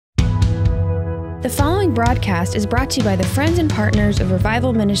The following broadcast is brought to you by the friends and partners of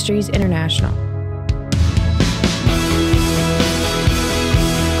Revival Ministries International.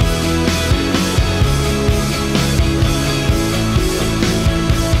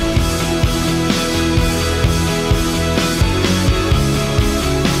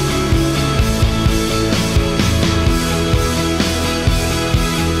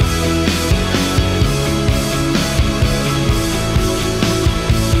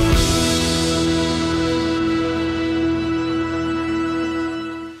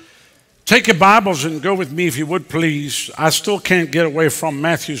 Take your Bibles and go with me, if you would, please. I still can't get away from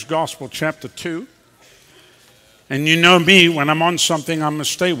Matthew's Gospel, chapter 2. And you know me, when I'm on something, I'm going to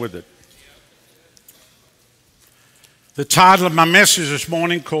stay with it. The title of my message this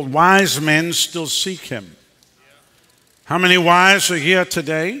morning called Wise Men Still Seek Him. How many wise are here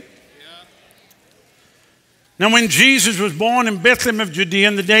today? Now, when Jesus was born in Bethlehem of Judea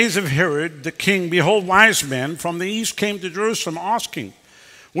in the days of Herod the king, behold, wise men from the east came to Jerusalem asking,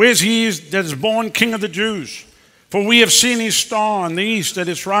 where's he that is born King of the Jews? For we have seen his star in the east that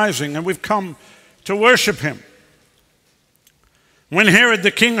is rising, and we've come to worship him. When Herod the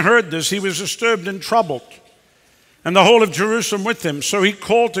king heard this, he was disturbed and troubled, and the whole of Jerusalem with him. So he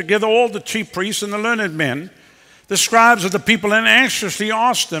called together all the chief priests and the learned men, the scribes of the people, and anxiously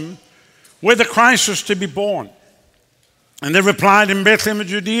asked them where the Christ was to be born. And they replied, in Bethlehem of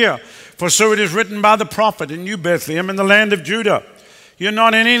Judea, for so it is written by the prophet, and you, Bethlehem, in the land of Judah, you're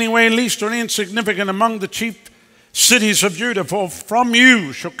not in any way least or insignificant among the chief cities of Judah, for from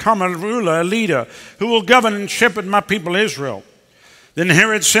you shall come a ruler, a leader, who will govern and shepherd my people Israel. Then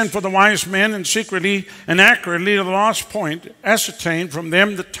Herod sent for the wise men, and secretly and accurately to the last point ascertained from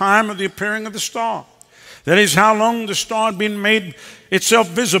them the time of the appearing of the star. That is, how long the star had been made itself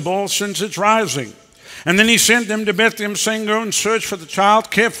visible since its rising. And then he sent them to Bethlehem, saying, go and search for the child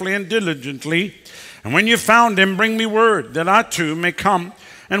carefully and diligently. And when you found him, bring me word, that I too may come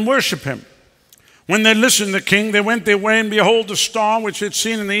and worship him. When they listened to the king, they went their way, and behold, the star which they had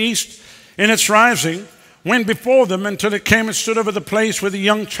seen in the east in its rising went before them until it came and stood over the place where the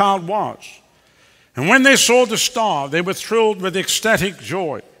young child was. And when they saw the star, they were thrilled with ecstatic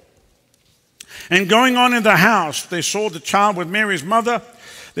joy. And going on in the house, they saw the child with Mary his mother.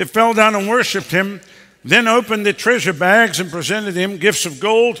 They fell down and worshipped him, then opened their treasure bags and presented him gifts of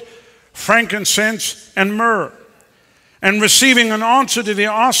gold, frankincense, and myrrh. And receiving an answer to their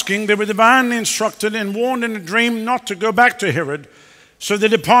asking, they were divinely instructed and warned in a dream not to go back to Herod. So they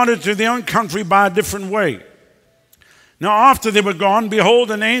departed to their own country by a different way. Now after they were gone,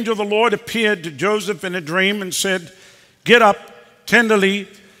 behold, an angel of the Lord appeared to Joseph in a dream and said, get up, tenderly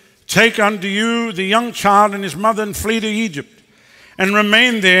take unto you the young child and his mother, and flee to Egypt, and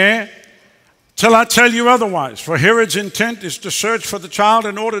remain there till I tell you otherwise. For Herod's intent is to search for the child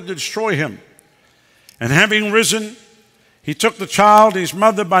in order to destroy him. And having risen, he took the child and his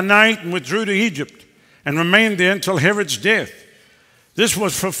mother by night and withdrew to Egypt, and remained there until Herod's death. This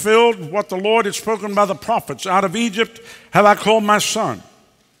was fulfilled what the Lord had spoken by the prophets, out of Egypt have I called my son.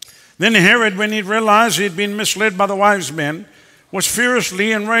 Then Herod, when he realized he had been misled by the wise men, was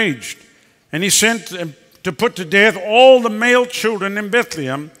furiously enraged. And he sent to put to death all the male children in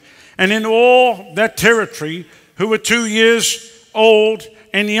Bethlehem and in all that territory who were 2 years old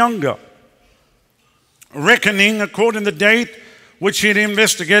and younger, reckoning according to the date which he had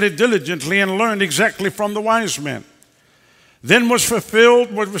investigated diligently and learned exactly from the wise men. Then was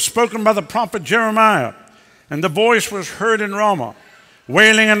fulfilled what was spoken by the prophet Jeremiah, and the voice was heard in Ramah,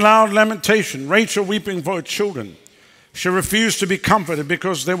 wailing and loud lamentation, Rachel weeping for her children. She refused to be comforted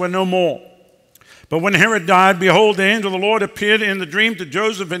because there were no more. But when Herod died, behold, the angel of the Lord appeared in the dream to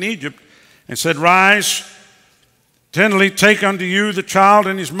Joseph in Egypt and said, rise, tenderly take unto you the child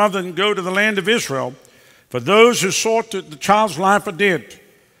and his mother, and go to the land of Israel, for those who sought the child's life are dead.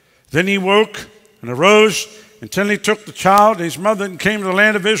 Then he woke and arose, and tenderly took the child and his mother, and came to the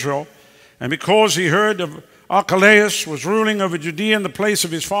land of Israel. And because he heard of Archelaus was ruling over Judea in the place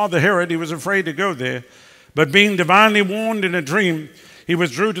of his father Herod, he was afraid to go there. But being divinely warned in a dream, he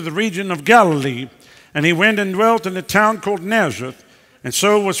withdrew to the region of Galilee, and he went and dwelt in a town called Nazareth. And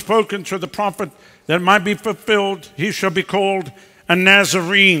so was spoken to the prophet that it might be fulfilled, he shall be called a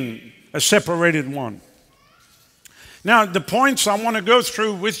Nazarene, a separated one. Now, the points I want to go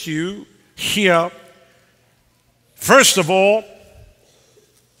through with you here. First of all,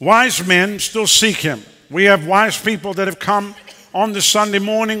 wise men still seek him. We have wise people that have come on the Sunday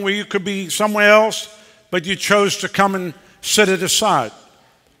morning where you could be somewhere else, but you chose to come and set it aside.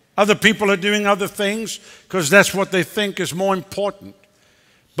 Other people are doing other things because that's what they think is more important.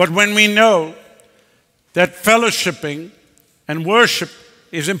 But when we know that fellowshipping and worship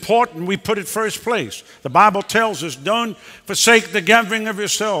is important. We put it first place. The Bible tells us, don't forsake the gathering of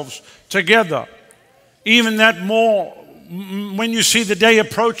yourselves together. Even that more when you see the day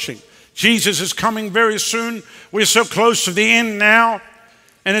approaching. Jesus is coming very soon. We're so close to the end now.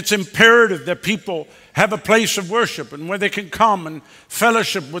 And it's imperative that people have a place of worship and where they can come and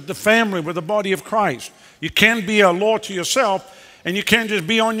fellowship with the family, with the body of Christ. You can't be a law to yourself, and you can't just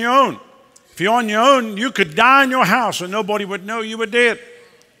be on your own. If you're on your own, you could die in your house and nobody would know you were dead.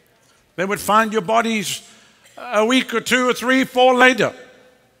 They would find your bodies a week or 2 or 3, 4 later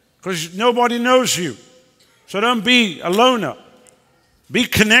because nobody knows you. So don't be a loner. Be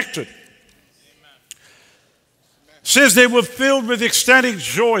connected. It says they were filled with ecstatic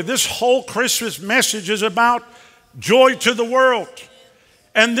joy. This whole Christmas message is about joy to the world.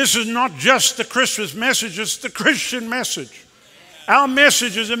 And this is not just the Christmas message, it's the Christian message. Our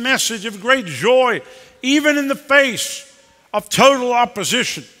message is a message of great joy, even in the face of total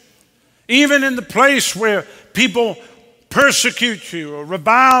opposition. Even in the place where people persecute you or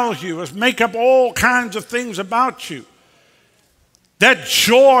revile you or make up all kinds of things about you. That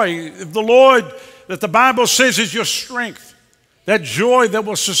joy of the Lord that the Bible says is your strength. That joy that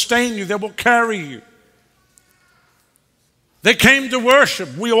will sustain you, that will carry you. They came to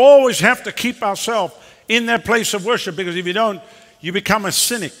worship. We always have to keep ourselves in that place of worship, because if you don't, you become a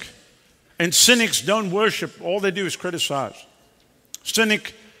cynic. And cynics don't worship. All they do is criticize.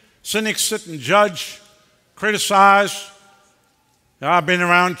 Cynics sit and judge, criticize. I've been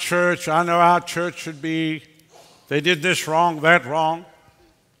around church. I know how church should be. They did this wrong, that wrong.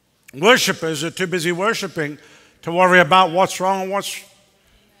 Worshippers are too busy worshiping to worry about what's wrong and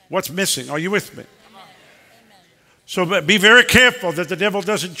what's missing. Are you with me? So be very careful that the devil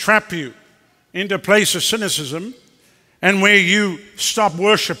doesn't trap you into a place of cynicism and where you stop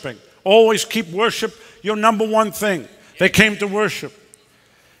worshiping. Always keep worship your number one thing. They came to worship.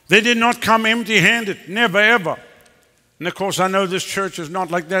 They did not come empty-handed, never, ever. And of course, I know this church is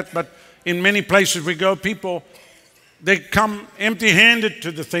not like that, but in many places we go, people, they come empty-handed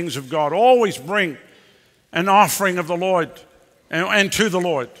to the things of God. Always bring an offering of the Lord and to the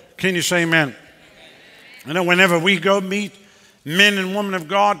Lord. Can you say amen? I know whenever we go meet men and women of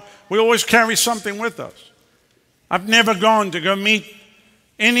God, we always carry something with us. I've never gone to go meet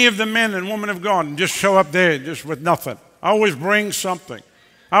any of the men and women of God and just show up there just with nothing. I always bring something.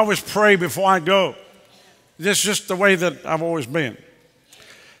 I always pray before I go. This is just the way that I've always been.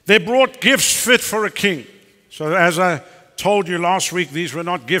 They brought gifts fit for a king. So as I told you last week, these were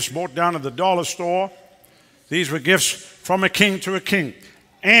not gifts bought down at the dollar store. These were gifts from a king to a king.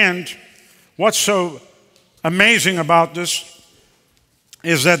 And what's so amazing about this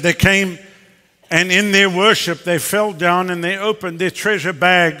is that they came and in their worship, they fell down and they opened their treasure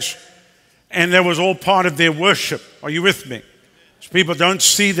bags, and that was all part of their worship. Are you with me? So people don't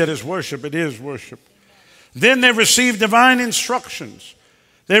see that as worship. It is worship. Then they received divine instructions.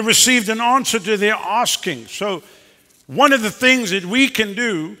 They received an answer to their asking. So one of the things that we can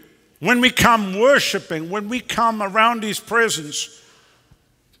do when we come worshiping, when we come around His presence,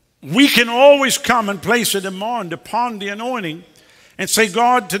 we can always come and place a demand upon the anointing and say,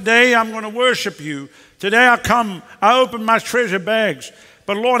 God, today I'm going to worship you. Today I open my treasure bags.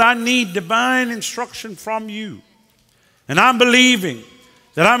 But Lord, I need divine instruction from you. And I'm believing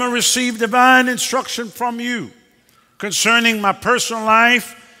that I'm going to receive divine instruction from you concerning my personal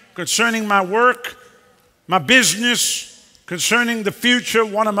life, concerning my work, my business, concerning the future,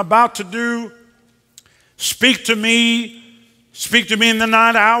 what I'm about to do. Speak to me in the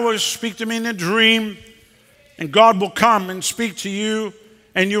night hours, speak to me in a dream, and God will come and speak to you,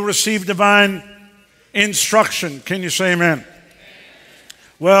 and you'll receive divine instruction. Can you say amen?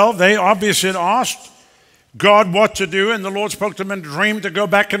 Well, they obviously had asked God what to do, and the Lord spoke to them in a dream to go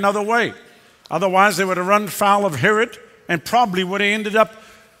back another way. Otherwise, they would have run foul of Herod and probably would have ended up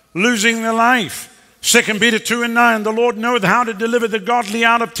losing their life. 2 Peter 2:9, the Lord knoweth how to deliver the godly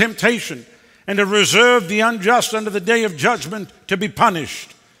out of temptation and to reserve the unjust unto the day of judgment to be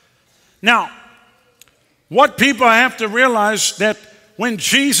punished. Now, what people have to realize that when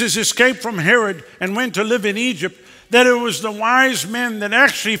Jesus escaped from Herod and went to live in Egypt, that it was the wise men that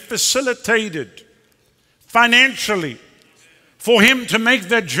actually facilitated financially for him to make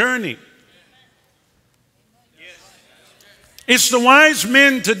that journey. It's the wise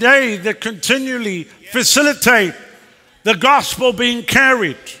men today that continually facilitate the gospel being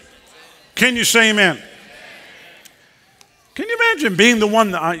carried. Can you say amen? Can you imagine being the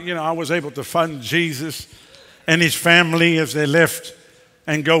one that I was able to fund Jesus and his family as they left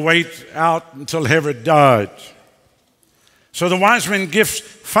and go wait out until Herod died? So the wise men gifts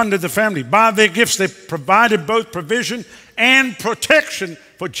funded the family. By their gifts, they provided both provision and protection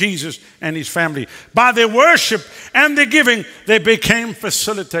for Jesus and his family. By their worship and their giving, they became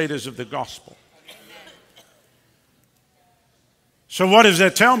facilitators of the gospel. So what does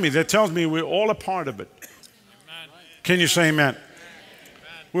that tell me? That tells me we're all a part of it. Can you say amen?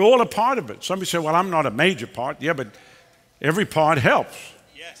 We're all a part of it. Somebody say, well, I'm not a major part. Yeah, but every part helps.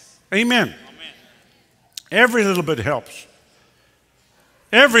 Yes. Amen. Every little bit helps.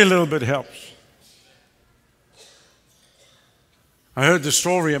 Every little bit helps. I heard the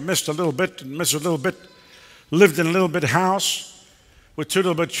story of Mr. Little Bit, and Mr. Little Bit lived in a little bit house with 2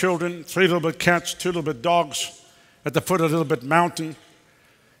 little bit children, 3 little bit cats, 2 little bit dogs at the foot of a little bit mountain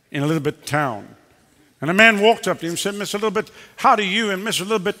in a little bit town. And a man walked up to him and said, Mr. Little Bit, how do you and Mr.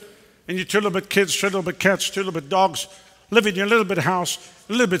 Little Bit and your 2 little bit kids, 3 little bit cats, 2 little bit dogs live in your little bit house,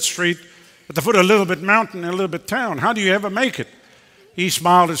 a little bit street, at the foot of a little bit mountain in a little bit town? How do you ever make it? He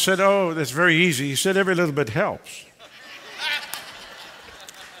smiled and said, oh, that's very easy. He said, every little bit helps.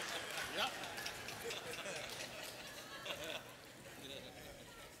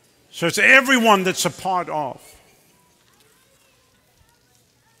 So it's everyone that's a part of.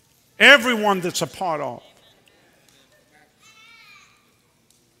 Everyone that's a part of.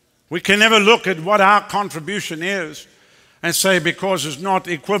 We can never look at what our contribution is and say because it's not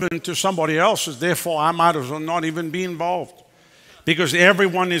equivalent to somebody else's, therefore I might as well not even be involved. Because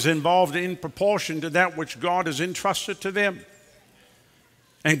everyone is involved in proportion to that which God has entrusted to them.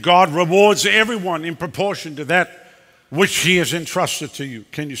 And God rewards everyone in proportion to that which he has entrusted to you.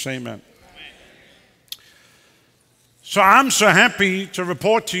 Can you say amen? So I'm so happy to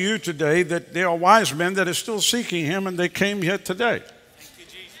report to you today that there are wise men that are still seeking him, and they came here today. Thank you,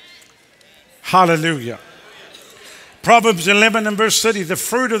 Jesus. Hallelujah. Proverbs 11 and verse 30, the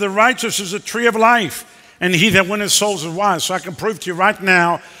fruit of the righteous is a tree of life, and he that winneth souls is wise. So I can prove to you right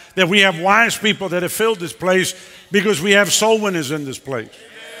now that we have wise people that have filled this place because we have soul winners in this place.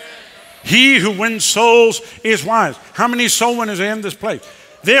 He who wins souls is wise. How many soul winners are in this place?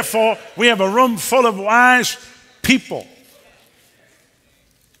 Therefore, we have a room full of wise people.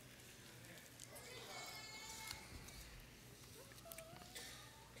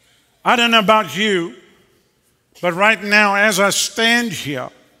 I don't know about you, but right now as I stand here,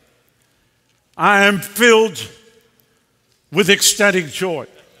 I am filled with ecstatic joy.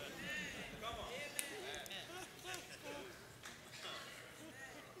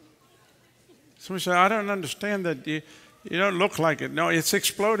 Somebody say, I don't understand that. You don't look like it. No, it's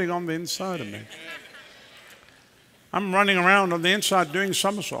exploding on the inside of me. I'm running around on the inside doing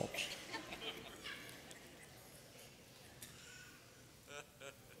somersaults.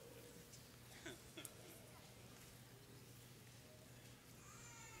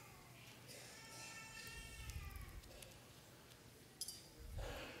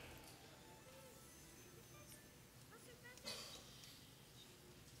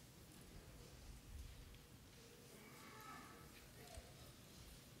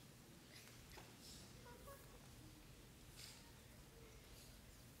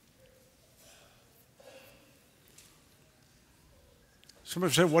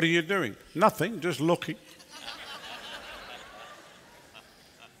 Somebody said, what are you doing? Nothing, just looking.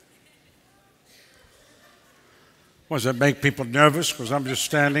 Does that make people nervous because I'm just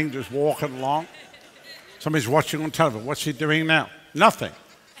standing, just walking along? Somebody's watching on television. What's he doing now? Nothing.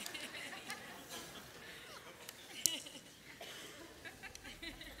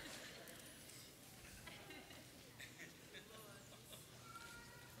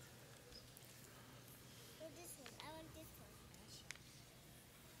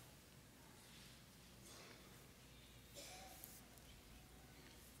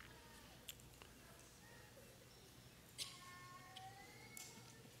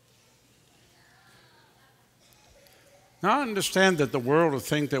 Now, I understand that the world will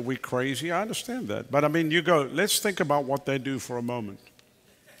think that we're crazy. I understand that. But I mean, you go, let's think about what they do for a moment.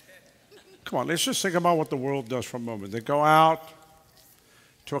 Come on, let's just think about what the world does for a moment. They go out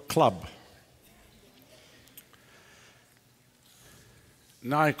to a club.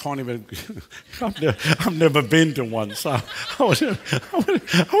 Now I can't even, I've never been to one, so I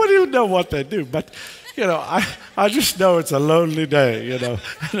wouldn't even know what they do. But, you know, I just know it's a lonely day, you know,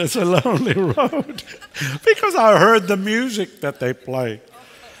 and it's a lonely road because I heard the music that they play.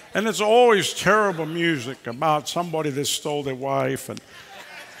 And it's always terrible music about somebody that stole their wife and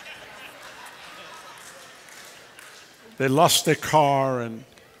they lost their car and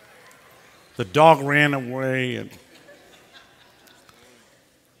the dog ran away. And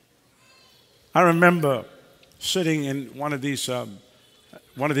I remember sitting in one of these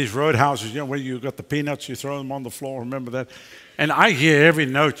one of these roadhouses, where you got the peanuts, you throw them on the floor. Remember that? And I hear every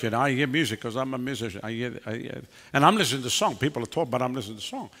note, I hear music because I'm a musician. And I'm listening to the song. People are talking, but I'm listening to the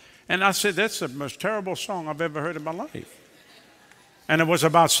song. And I said, that's the most terrible song I've ever heard in my life. And it was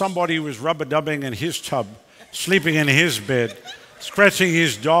about somebody who was rubber-dubbing in his tub, sleeping in his bed, scratching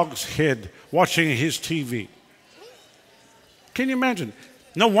his dog's head, watching his TV. Can you imagine?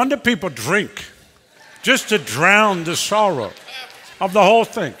 No wonder people drink, just to drown the sorrow of the whole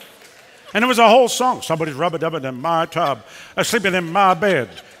thing. And it was a whole song. Somebody's rubber-dubbing in my tub, sleeping in my bed,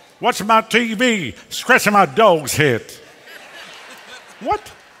 watching my TV, scratching my dog's head.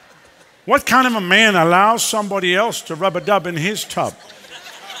 What? What kind of a man allows somebody else to rub-a-dub in his tub,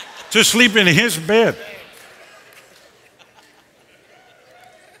 to sleep in his bed?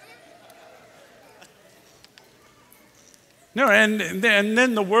 No, and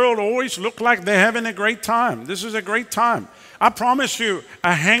then the world always look like they're having a great time. This is a great time. I promise you,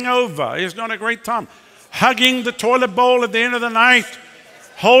 a hangover is not a great time. Hugging the toilet bowl at the end of the night,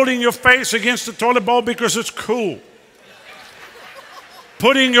 holding your face against the toilet bowl because it's cool.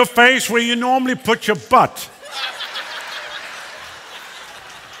 Putting your face where you normally put your butt.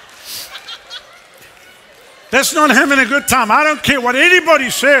 That's not having a good time. I don't care what anybody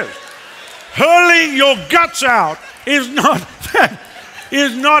says. Hurling your guts out is not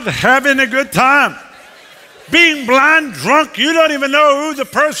having a good time. Being blind, drunk, you don't even know who the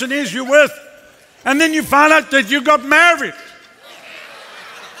person is you're with. And then you find out that you got married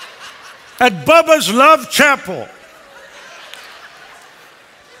at Bubba's Love Chapel.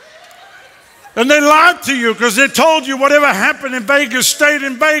 And they lied to you because they told you whatever happened in Vegas stayed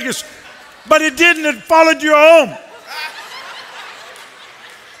in Vegas. But it didn't. It followed you home.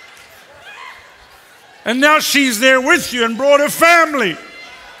 And now she's there with you and brought her family.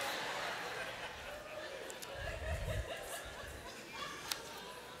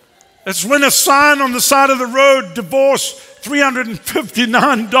 It's when a sign on the side of the road, divorce,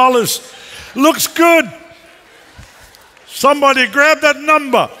 $359, looks good. Somebody grab that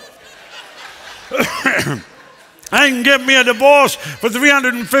number. I can get me a divorce for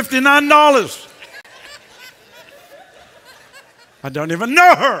 $359. I don't even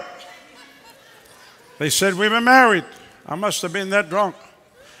know her. They said we were married. I must have been that drunk.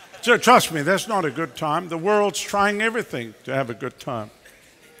 So trust me, that's not a good time. The world's trying everything to have a good time.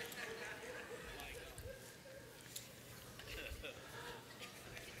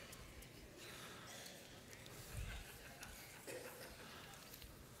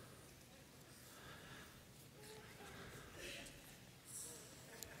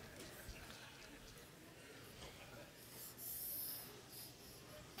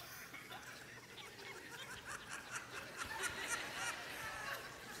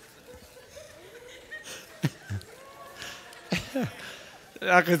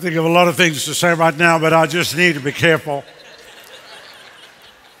 I can think of a lot of things to say right now, but I just need to be careful.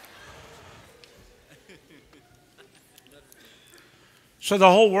 So the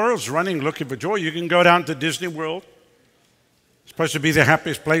whole world's running looking for joy. You can go down to Disney World. It's supposed to be the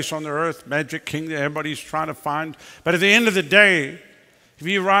happiest place on the earth, Magic Kingdom, everybody's trying to find. But at the end of the day,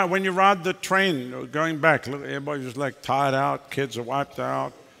 when you ride the train going back, look, everybody's just like tired out, kids are wiped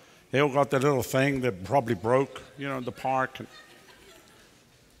out. They all got that little thing that probably broke, in the park.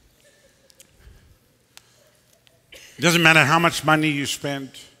 It doesn't matter how much money you spend.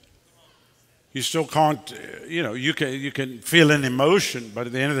 You still can't, you can feel an emotion, but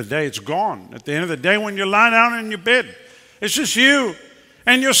at the end of the day, it's gone. At the end of the day, when you lie down in your bed, it's just you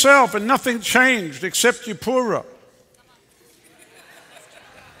and yourself, and nothing changed except you're poorer.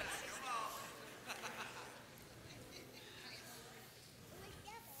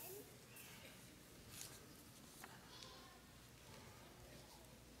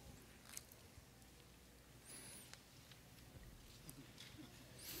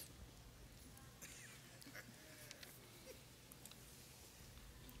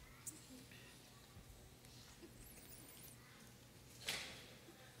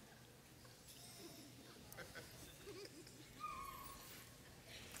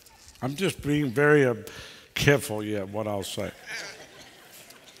 I'm just being very careful, what I'll say.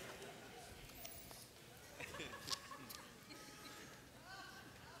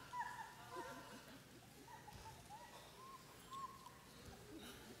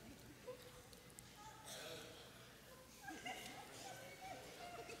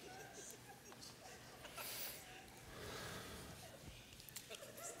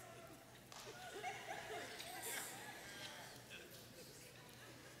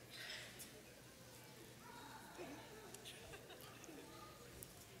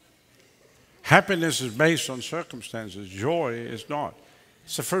 Happiness is based on circumstances. Joy is not.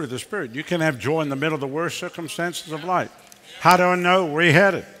 It's the fruit of the Spirit. You can have joy in the middle of the worst circumstances of life. How do I know where you're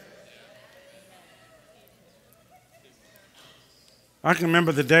headed? I can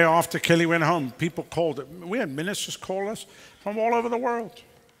remember the day after Kelly went home, people called. We had ministers call us from all over the world.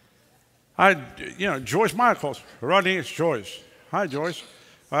 Joyce Meyer calls. Rodney, it's Joyce. Hi, Joyce.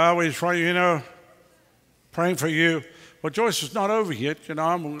 I always try, praying for you. Well, Joyce is not over yet.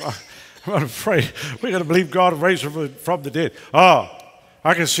 I'm going to pray. We're going to believe God raised her from the dead. Oh,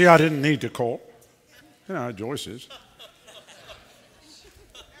 I can see I didn't need to call. You know how Joyce is.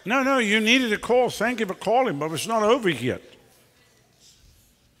 No, you needed to call. Thank you for calling, but it's not over yet.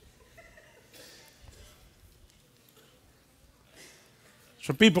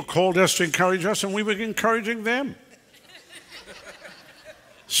 So people called us to encourage us, and we were encouraging them.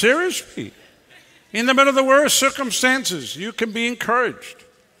 Seriously. In the middle of the worst circumstances, you can be encouraged.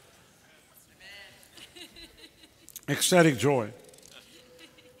 Ecstatic joy.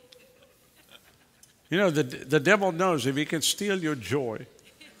 The devil knows if he can steal your joy,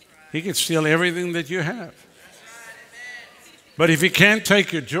 he can steal everything that you have. But if he can't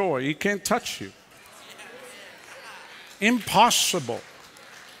take your joy, he can't touch you. Impossible.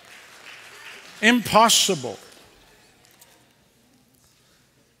 Impossible.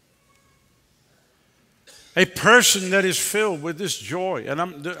 A person that is filled with this joy, and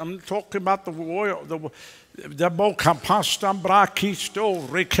I'm talking about the oil, the bokapastam brakisto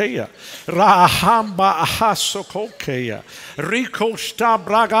rekeya, rahamba ahasokokeya, rikosta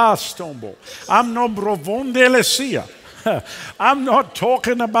bragastombo. I'm no brovondelesia. I'm not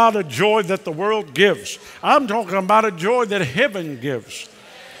talking about a joy that the world gives. I'm talking about a joy that heaven gives.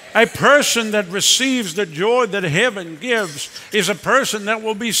 A person that receives the joy that heaven gives is a person that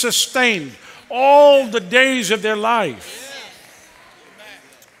will be sustained all the days of their life.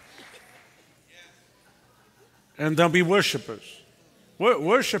 And they'll be worshipers.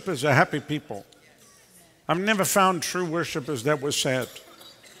 Worshipers are happy people. I've never found true worshipers that were sad.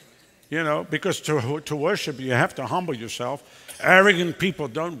 Because to worship, you have to humble yourself. Arrogant people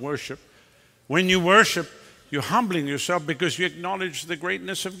don't worship. When you worship, you're humbling yourself because you acknowledge the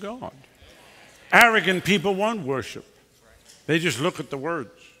greatness of God. Arrogant people won't worship. They just look at the words.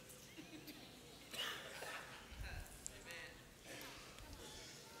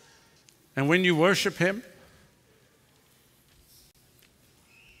 And when you worship Him,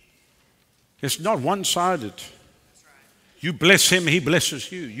 it's not one-sided. You bless Him, He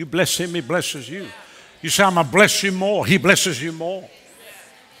blesses you. You bless Him, He blesses you. You say, I'm going to bless you more. He blesses you more.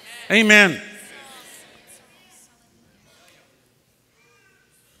 Amen.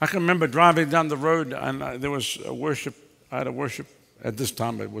 I can remember driving down the road, and there was a worship. I had a worship. At this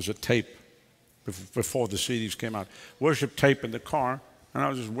time, it was a tape before the CDs came out. Worship tape in the car, and I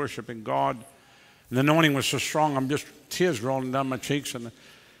was just worshiping God. And the anointing was so strong, I'm just tears rolling down my cheeks. And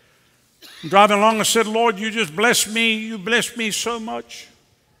I'm driving along, I said, Lord, you just blessed me. You blessed me so much.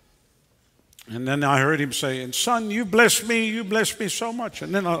 And then I heard Him say, and son, you blessed me so much.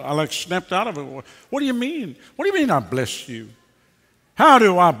 And then I like snapped out of it. What do you mean? What do you mean I blessed you? How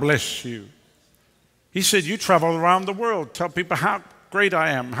do I bless you? He said, you travel around the world, tell people how great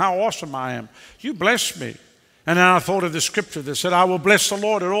I am, how awesome I am. You bless me. And then I thought of the scripture that said, I will bless the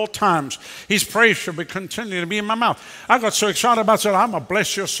Lord at all times. His praise shall be continually to be in my mouth. I got so excited about it, I'm going to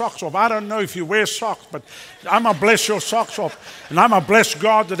bless your socks off. I don't know if you wear socks, but I'm going to bless your socks off. And I'm going to bless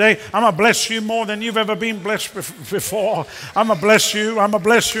God today. I'm going to bless you more than you've ever been blessed before. I'm going to bless you. I'm going to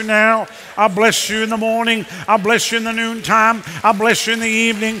bless you now. I'll bless you in the morning. I'll bless you in the noontime. I'll bless you in the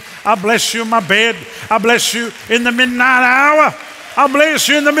evening. I'll bless you in my bed. I'll bless you in the midnight hour. I'll bless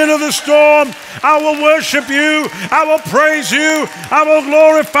you in the middle of the storm. I will worship you. I will praise you. I will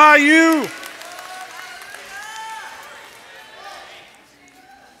glorify you.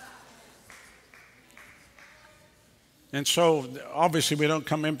 And so, obviously, we don't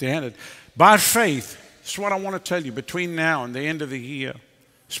come empty-handed. By faith, this is what I want to tell you, between now and the end of the year,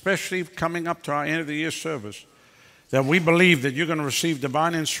 especially coming up to our end of the year service, that we believe that you're going to receive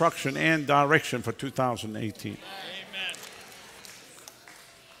divine instruction and direction for 2018.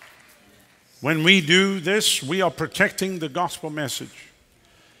 When we do this, we are protecting the gospel message.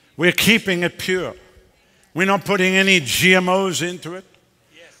 We're keeping it pure. We're not putting any GMOs into it.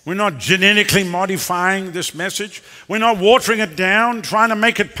 We're not genetically modifying this message. We're not watering it down, trying to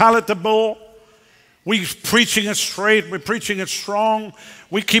make it palatable. We're preaching it straight. We're preaching it strong.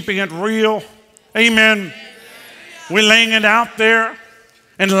 We're keeping it real. Amen. We're laying it out there.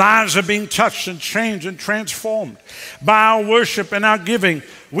 And lives are being touched and changed and transformed by our worship and our giving.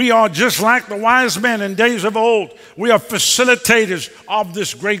 We are just like the wise men in days of old. We are facilitators of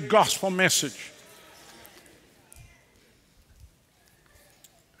this great gospel message.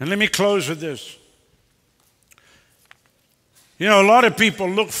 And let me close with this. You know, a lot of people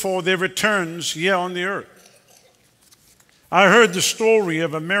look for their returns here on the earth. I heard the story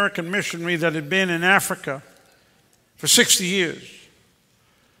of an American missionary that had been in Africa for 60 years.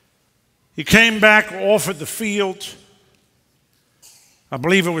 He came back off at the field. I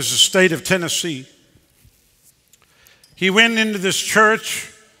believe it was the state of Tennessee. He went into this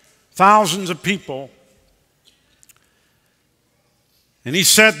church, thousands of people. And he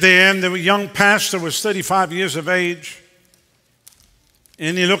sat there, and the young pastor was 35 years of age.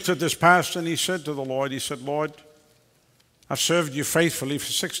 And he looked at this pastor and he said to the Lord, he said, Lord, I've served you faithfully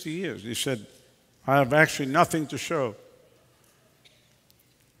for 60 years. He said, I have actually nothing to show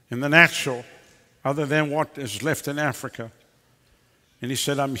in the natural other than what is left in Africa. And he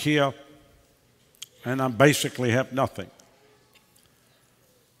said, I'm here and I basically have nothing.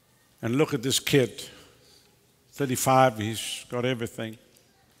 And look at this kid, 35, he's got everything.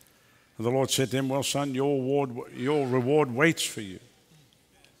 And the Lord said to him, well, son, your reward waits for you.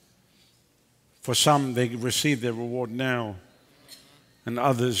 For some, they receive their reward now, and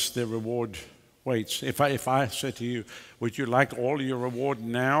others, their reward waits. If I said to you, would you like all your reward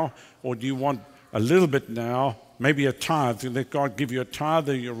now, or do you want a little bit now, maybe a tithe, let God give you a tithe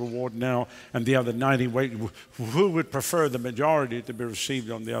of your reward now, and the other 90 wait? Who would prefer the majority to be received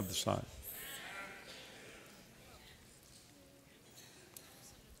on the other side?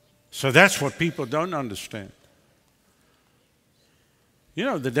 So that's what people don't understand. You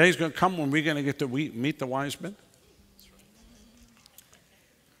know, the day's going to come when we're going to get to meet the wise men.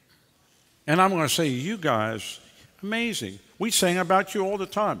 And I'm going to say, you guys, amazing. We sing about you all the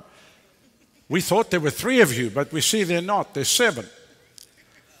time. We thought there were 3 of you, but we see they're not. There's 7.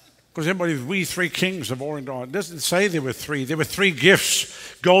 Because everybody, we 3 kings of Orient. It doesn't say there were 3. There were 3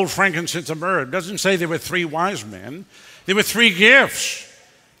 gifts, gold, frankincense, and myrrh. It doesn't say there were 3 wise men. There were 3 gifts.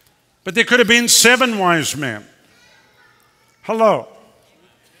 But there could have been 7 wise men. Hello.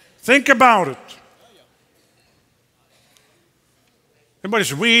 Think about it. Everybody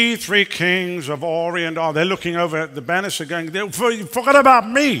says, we 3 kings of Orient. Oh, they're looking over at the banister going, forget about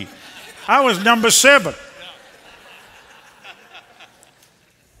me. I was number 7.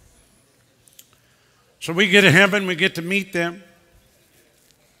 So we get to heaven, we get to meet them.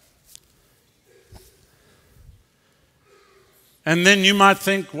 And then you might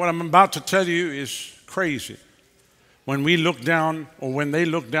think what I'm about to tell you is crazy. When we look down, or when they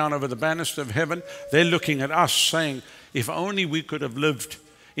look down over the banister of heaven, they're looking at us saying, if only we could have lived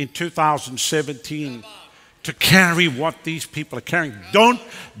in 2017 to carry what these people are carrying. Don't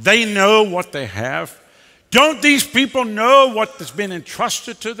they know what they have? Don't these people know what has been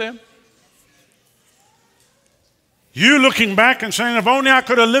entrusted to them? You looking back and saying, if only I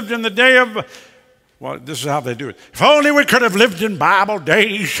could have lived in the day of... Well, this is how they do it. If only we could have lived in Bible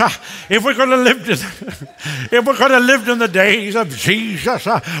days. If we could have lived in the days of Jesus,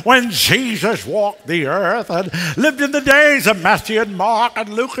 when Jesus walked the earth, and lived in the days of Matthew and Mark and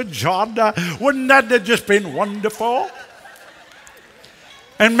Luke and John, wouldn't that have just been wonderful?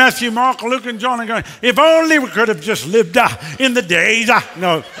 And Matthew, Mark, Luke, and John are going, if only we could have just lived in the days.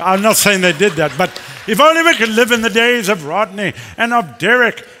 No, I'm not saying they did that, but if only we could live in the days of Rodney and of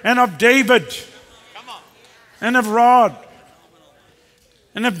Derek and of David. And of Rod,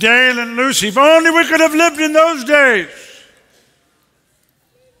 and of Dale and Lucy. If only we could have lived in those days.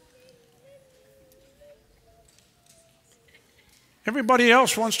 Everybody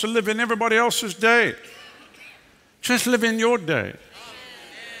else wants to live in everybody else's day. Just live in your day.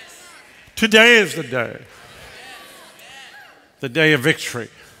 Today is the day. The day of victory.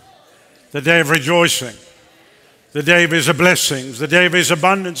 The day of rejoicing. The day of his blessings, the day of his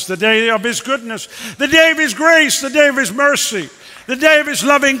abundance, the day of his goodness, the day of his grace, the day of his mercy, the day of his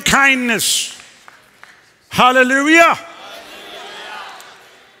loving kindness. Hallelujah.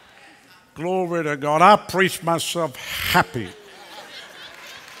 Glory to God. I preach myself happy.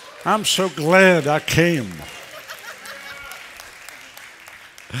 I'm so glad I came.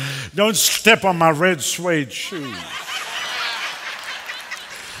 Don't step on my red suede shoes.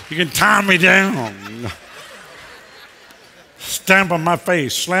 You can tie me down. Stamp on my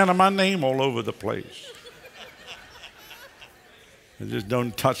face, slander my name all over the place. And just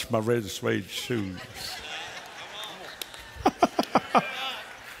don't touch my red suede shoes.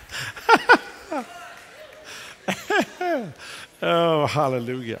 Oh,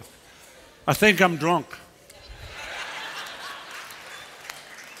 hallelujah. I think I'm drunk.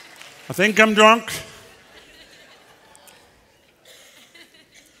 I think I'm drunk.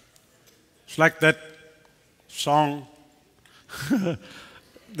 It's like that song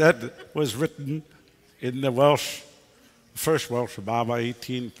that was written in the Welsh The first Welsh revival,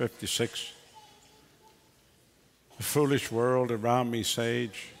 1856. The foolish world around me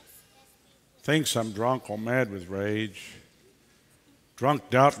sage thinks I'm drunk or mad with rage. Drunk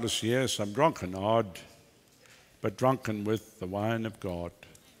doubtless, yes, I'm drunken odd, but drunken with the wine of God.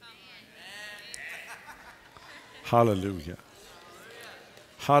 Hallelujah.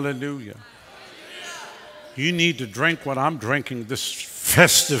 Hallelujah. You need to drink what I'm drinking this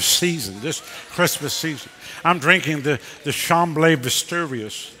festive season, this Christmas season. I'm drinking the Chamblay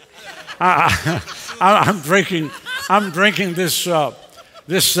Visterius. I'm drinking this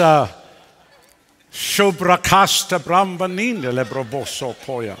Shobrakasta Brambanina Lebroboso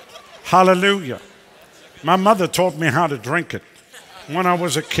Koya. Hallelujah. My mother taught me how to drink it when I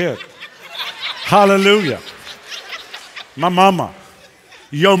was a kid. Hallelujah. My mama.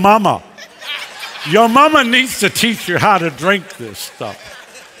 Your mama needs to teach you how to drink this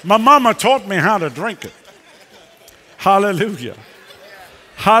stuff. My mama taught me how to drink it. Hallelujah.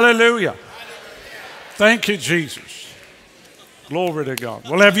 Hallelujah. Thank you, Jesus. Glory to God.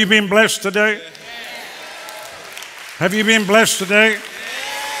 Well, have you been blessed today? Have you been blessed today?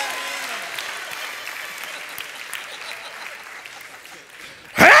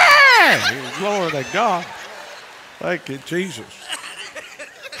 Hey! Glory to God. Thank you, Jesus.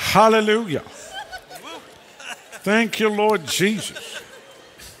 Hallelujah. Thank you, Lord Jesus.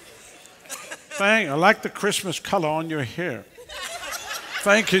 I like the Christmas color on your hair.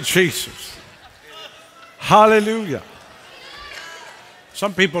 Thank you, Jesus. Hallelujah.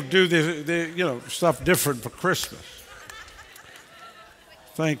 Some people do this, stuff different for Christmas.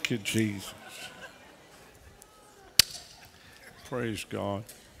 Thank you, Jesus. Praise God.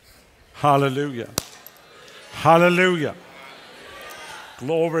 Hallelujah. Hallelujah.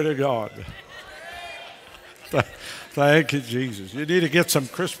 Glory to God. Thank you, Jesus. You need to get some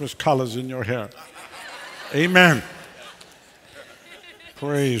Christmas colors in your hair. Amen.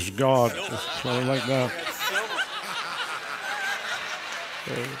 Praise God. Just like that.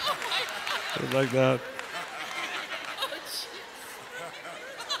 Like that.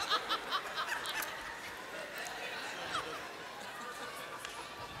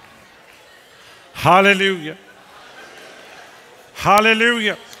 Hallelujah.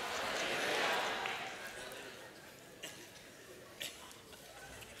 Hallelujah.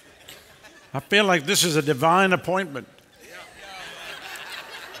 I feel like this is a divine appointment.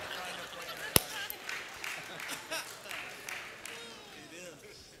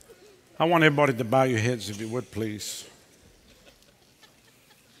 I want everybody to bow your heads if you would, please.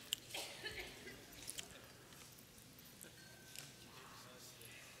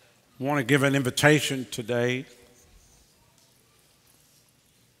 I want to give an invitation today.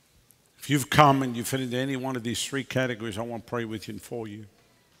 If you've come and you fit into any one of these three categories, I want to pray with you and for you.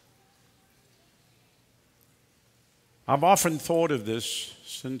 I've often thought of this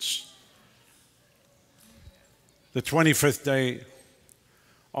since the 25th day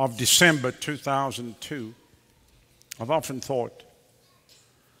of December 2002. I've often thought,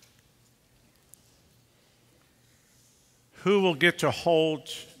 who will get to hold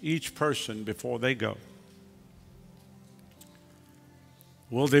each person before they go?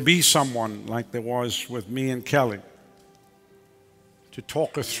 Will there be someone like there was with me and Kelly to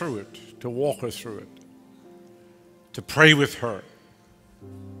talk her through it, to walk her through it, to pray with her?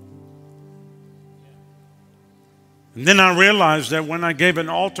 And then I realized that when I gave an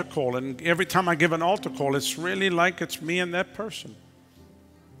altar call, and every time I give an altar call, it's really like it's me and that person.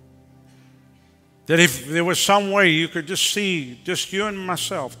 That if there was some way you could just see, just you and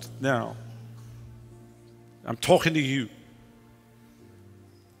myself now, I'm talking to you.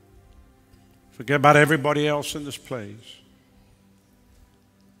 Forget about everybody else in this place.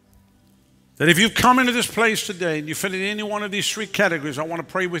 That if you've come into this place today and you fit in any one of these three categories, I want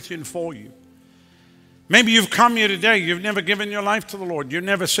to pray with you and for you. Maybe you've come here today, you've never given your life to the Lord. You've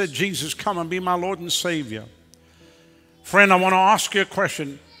never said, Jesus, come and be my Lord and Savior. Friend, I want to ask you a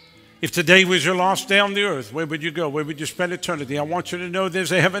question. If today was your last day on the earth, where would you go? Where would you spend eternity? I want you to know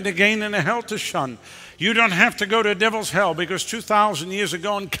there's a heaven to gain and a hell to shun. You don't have to go to a devil's hell, because 2,000 years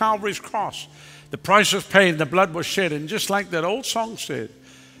ago on Calvary's cross, the price was paid and the blood was shed. And just like that old song said,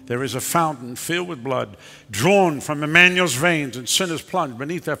 there is a fountain filled with blood, drawn from Emmanuel's veins, and sinners plunged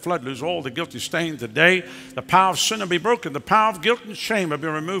beneath that flood lose all the guilty stain. Today, the power of sin will be broken. The power of guilt and shame will be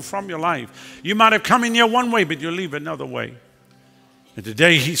removed from your life. You might have come in here one way, but you'll leave another way. And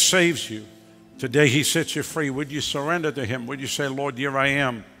today he saves you. Today he sets you free. Would you surrender to him? Would you say, Lord, here I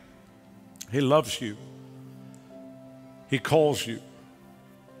am? He loves you. He calls you.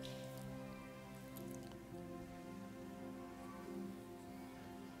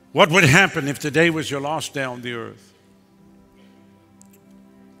 What would happen if today was your last day on the earth?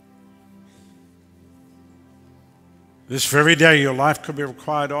 This very day, your life could be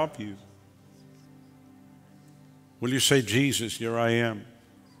required of you. Will you say, Jesus, here I am.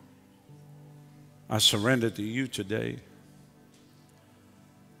 I surrender to you today.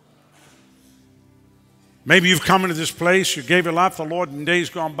 Maybe you've come into this place, you gave your life to the Lord in days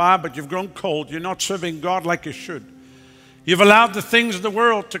gone by, but you've grown cold. You're not serving God like you should. You've allowed the things of the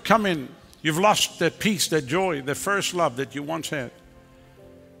world to come in. You've lost that peace, that joy, that first love that you once had.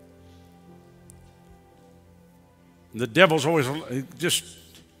 The devil's always just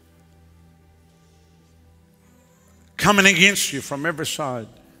coming against you from every side.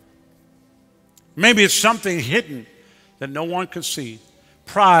 Maybe it's something hidden that no one can see.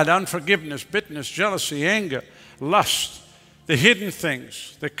 Pride, unforgiveness, bitterness, jealousy, anger, lust, the hidden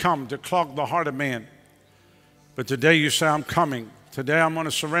things that come to clog the heart of man. But today you say, I'm coming. Today I'm going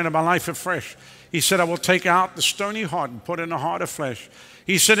to surrender my life afresh. He said, I will take out the stony heart and put in a heart of flesh.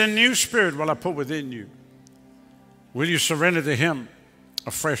 He said, a new spirit will I put within you. Will you surrender to him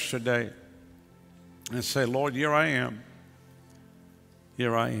afresh today and say, Lord, here I am.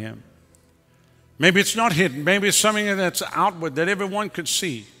 Here I am. Maybe it's not hidden. Maybe it's something that's outward that everyone could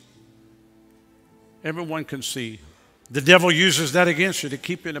see. Everyone can see. The devil uses that against you to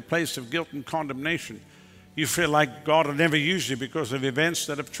keep you in a place of guilt and condemnation. You feel like God will never use you because of events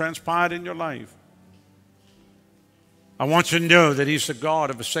that have transpired in your life. I want you to know that he's the God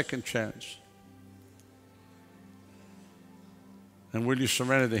of a second chance. And will you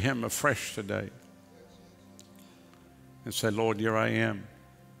surrender to him afresh today? And say, Lord, here I am.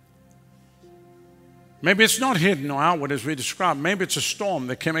 Maybe it's not hidden or outward as we described. Maybe it's a storm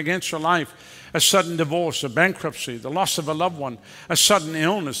that came against your life. A sudden divorce, a bankruptcy, the loss of a loved one, a sudden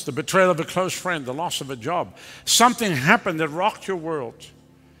illness, the betrayal of a close friend, the loss of a job. Something happened that rocked your world.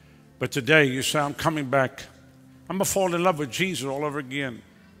 But today you say, I'm coming back. I'm going to fall in love with Jesus all over again.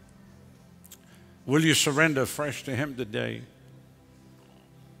 Will you surrender afresh to him today?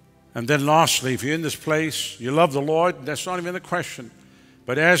 And then lastly, if you're in this place, you love the Lord, that's not even the question.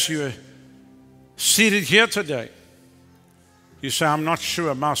 But as you're seated here today, you say, I'm not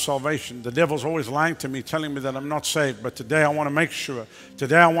sure of my salvation. The devil's always lying to me, telling me that I'm not saved. But today I want to make sure.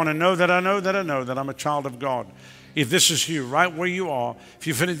 Today I want to know that I know that I know that I'm a child of God. If this is you, right where you are, if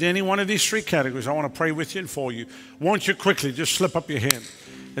you fit into any one of these three categories, I want to pray with you and for you. Won't you quickly just slip up your hand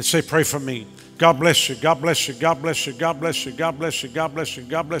and say, pray for me. God bless you. God bless you. God bless you. God bless you. God bless you. God bless you.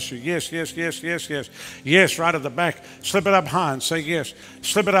 God bless you. Yes, yes, yes, yes, yes. Yes, right at the back. Slip it up high and say yes.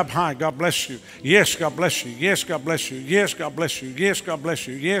 Slip it up high. God bless you. Yes, God bless you. Yes, God bless you. Yes, God bless you. Yes, God bless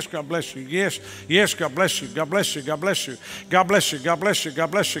you. Yes, God bless you. Yes, yes, God bless you. God bless you. God bless you. God bless you. God bless you. God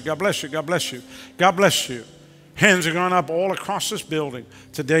bless you. God bless you. God bless you. God bless you. Hands are going up all across this building.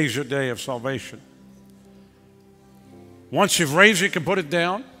 Today's your day of salvation. Once you've raised it, you can put it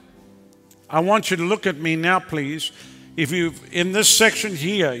down. I want you to look at me now, please. If you've, in this section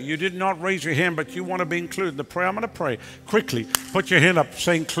here, you did not raise your hand, but you want to be included in the prayer, I'm going to pray. Quickly, put your hand up,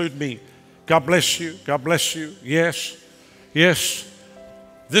 say, include me. God bless you. God bless you. Yes. Yes.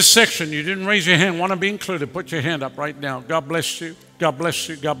 This section, you didn't raise your hand, want to be included. Put your hand up right now. God bless you. God bless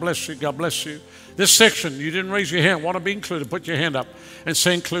you. God bless you. God bless you. This section, you didn't raise your hand, want to be included. Put your hand up and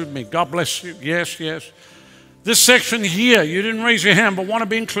say, include me. God bless you. Yes, yes. This section here, you didn't raise your hand but want to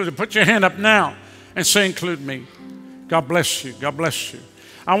be included. Put your hand up now and say, include me. God bless you. God bless you.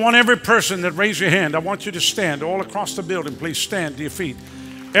 I want every person that raised your hand, I want you to stand all across the building. Please stand to your feet.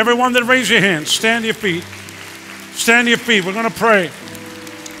 Everyone that raised your hand, stand to your feet. Stand to your feet. We're going to pray.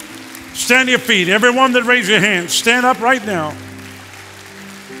 Stand to your feet. Everyone that raised your hand, stand up right now.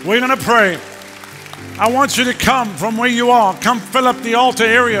 We're going to pray. I want you to come from where you are. Come fill up the altar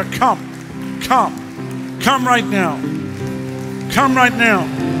area. Come. Come. Come right now. Come right now.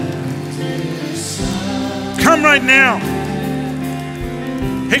 Come right now.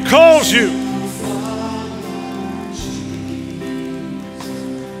 He calls you.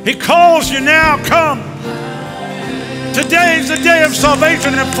 He calls you now. Come. Today is the day of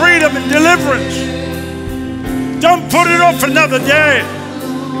salvation and freedom and deliverance. Don't put it off another day.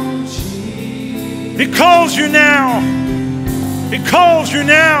 He calls you now. He calls you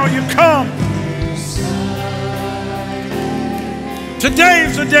now. You come. Today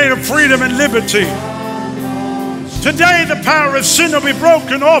is the day of freedom and liberty. Today the power of sin will be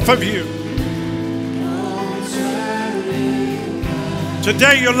broken off of you.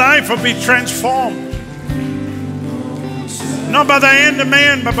 Today your life will be transformed. Not by the hand of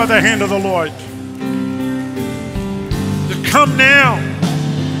man, but by the hand of the Lord. To come now.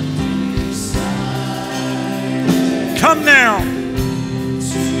 Come now.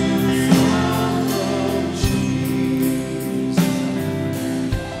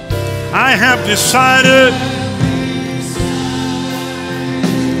 I have decided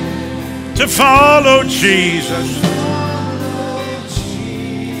to follow Jesus.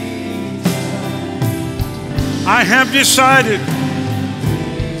 I have decided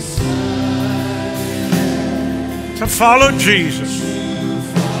to follow Jesus.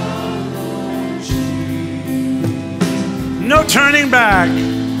 No turning back.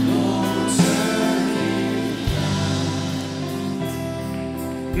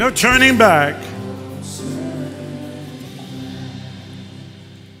 No turning back.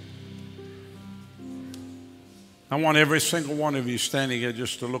 I want every single one of you standing here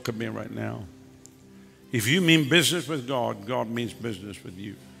just to look at me right now. If you mean business with God, God means business with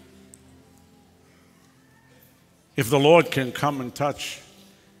you. If the Lord can come and touch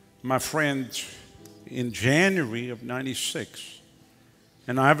my friend in January of '96,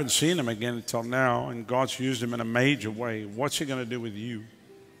 and I haven't seen him again until now, and God's used him in a major way, what's he going to do with you?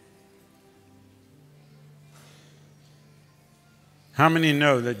 How many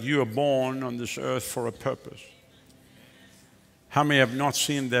know that you are born on this earth for a purpose? How many have not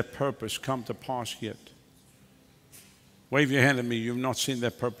seen that purpose come to pass yet? Wave your hand at me. You've not seen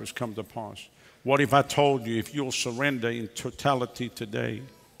that purpose come to pass. What if I told you, if you'll surrender in totality today,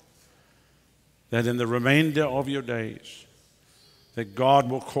 that in the remainder of your days, that God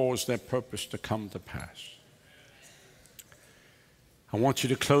will cause that purpose to come to pass? I want you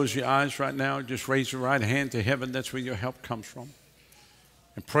to close your eyes right now. Just raise your right hand to heaven. That's where your help comes from.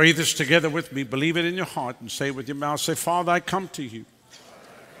 And pray this together with me. Believe it in your heart and say it with your mouth. Say, Father, I come to you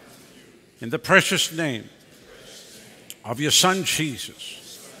in the precious name of your Son, Jesus.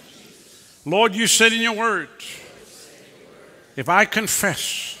 Lord, you said in your word, if I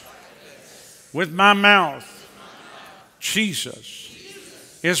confess with my mouth,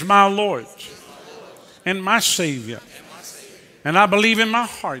 Jesus is my Lord and my Savior, and I believe in my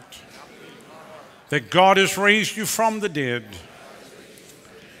heart that God has raised you from the dead,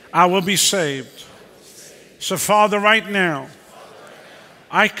 I will be saved. So, Father, right now,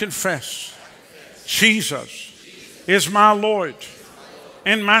 I confess Jesus is my Lord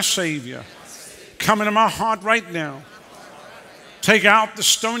and my Savior. Come into my heart right now. Take out the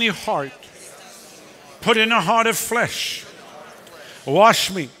stony heart. Put in a heart of flesh.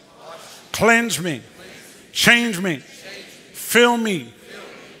 Wash me. Cleanse me. Change me. Fill me.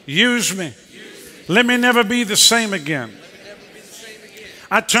 Use me. Let me never be the same again.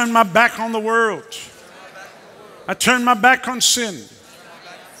 I turn my back on the world. I turn my back on sin.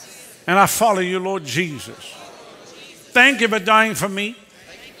 And I follow you, Lord Jesus. Thank you for dying for me.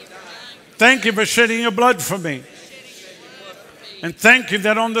 Thank you for shedding your blood for me. And thank you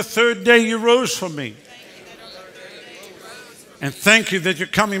that on the third day you rose for me. And thank you that you're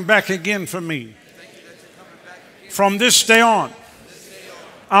coming back again for me. From this day on,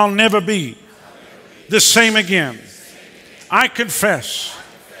 I'll never be the same again. I confess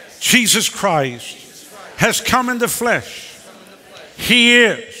Jesus Christ has come in the flesh. He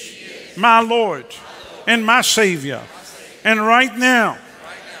is my Lord and my Savior. And right now,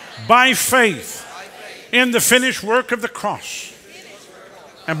 by faith in the finished work of the cross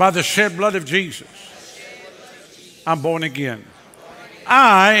and by the shed blood of Jesus, I'm born again.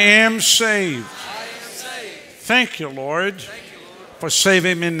 I am saved. Thank you, Lord, for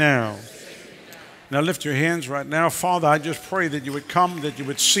saving me now. Now lift your hands right now. Father, I just pray that you would come, that you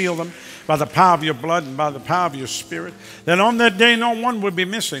would seal them by the power of your blood and by the power of your Spirit, that on that day no one would be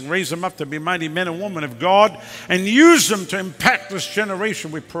missing. Raise them up to be mighty men and women of God and use them to impact this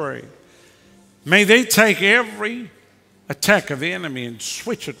generation, we pray. May they take every attack of the enemy and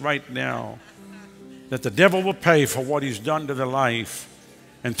switch it right now, that the devil will pay for what he's done to their life,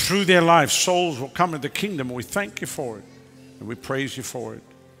 and through their life souls will come into the kingdom. And we thank you for it and we praise you for it.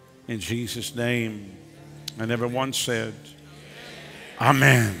 In Jesus' name. And everyone said,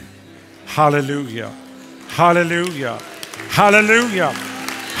 Amen. Hallelujah. Hallelujah. Hallelujah.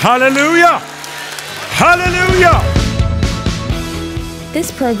 Hallelujah. Hallelujah.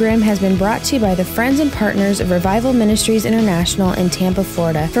 This program has been brought to you by the friends and partners of Revival Ministries International in Tampa,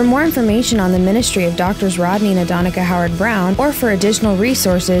 Florida. For more information on the ministry of Drs. Rodney and Adonica Howard-Browne, or for additional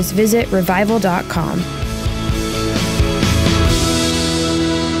resources, visit revival.com.